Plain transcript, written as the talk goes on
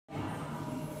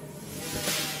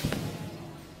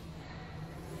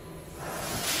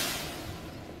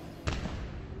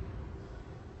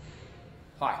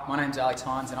Hi, my name's Alex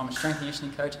Hynes and I'm a strength and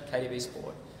conditioning coach at KDV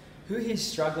Sport. Who here is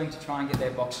struggling to try and get their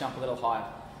box jump a little higher?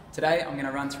 Today I'm going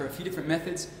to run through a few different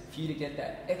methods for you to get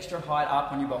that extra height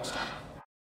up on your box jump.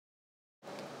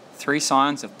 3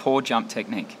 signs of poor jump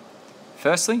technique.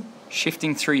 Firstly,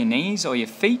 shifting through your knees or your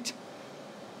feet.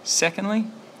 Secondly,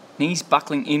 knees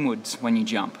buckling inwards when you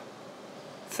jump.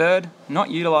 Third, not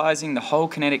utilising the whole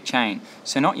kinetic chain,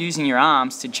 so not using your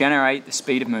arms to generate the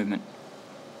speed of movement.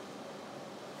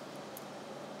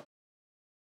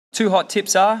 2 hot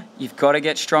tips are, you've got to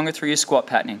get stronger through your squat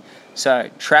patterning.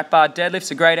 So trap bar deadlift's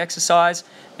a great exercise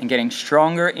and getting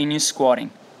stronger in your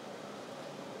squatting.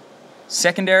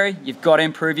 Secondary, you've got to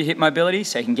improve your hip mobility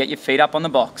so you can get your feet up on the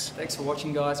box. Thanks for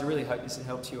watching, guys. I really hope this has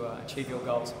helped you achieve your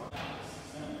goals.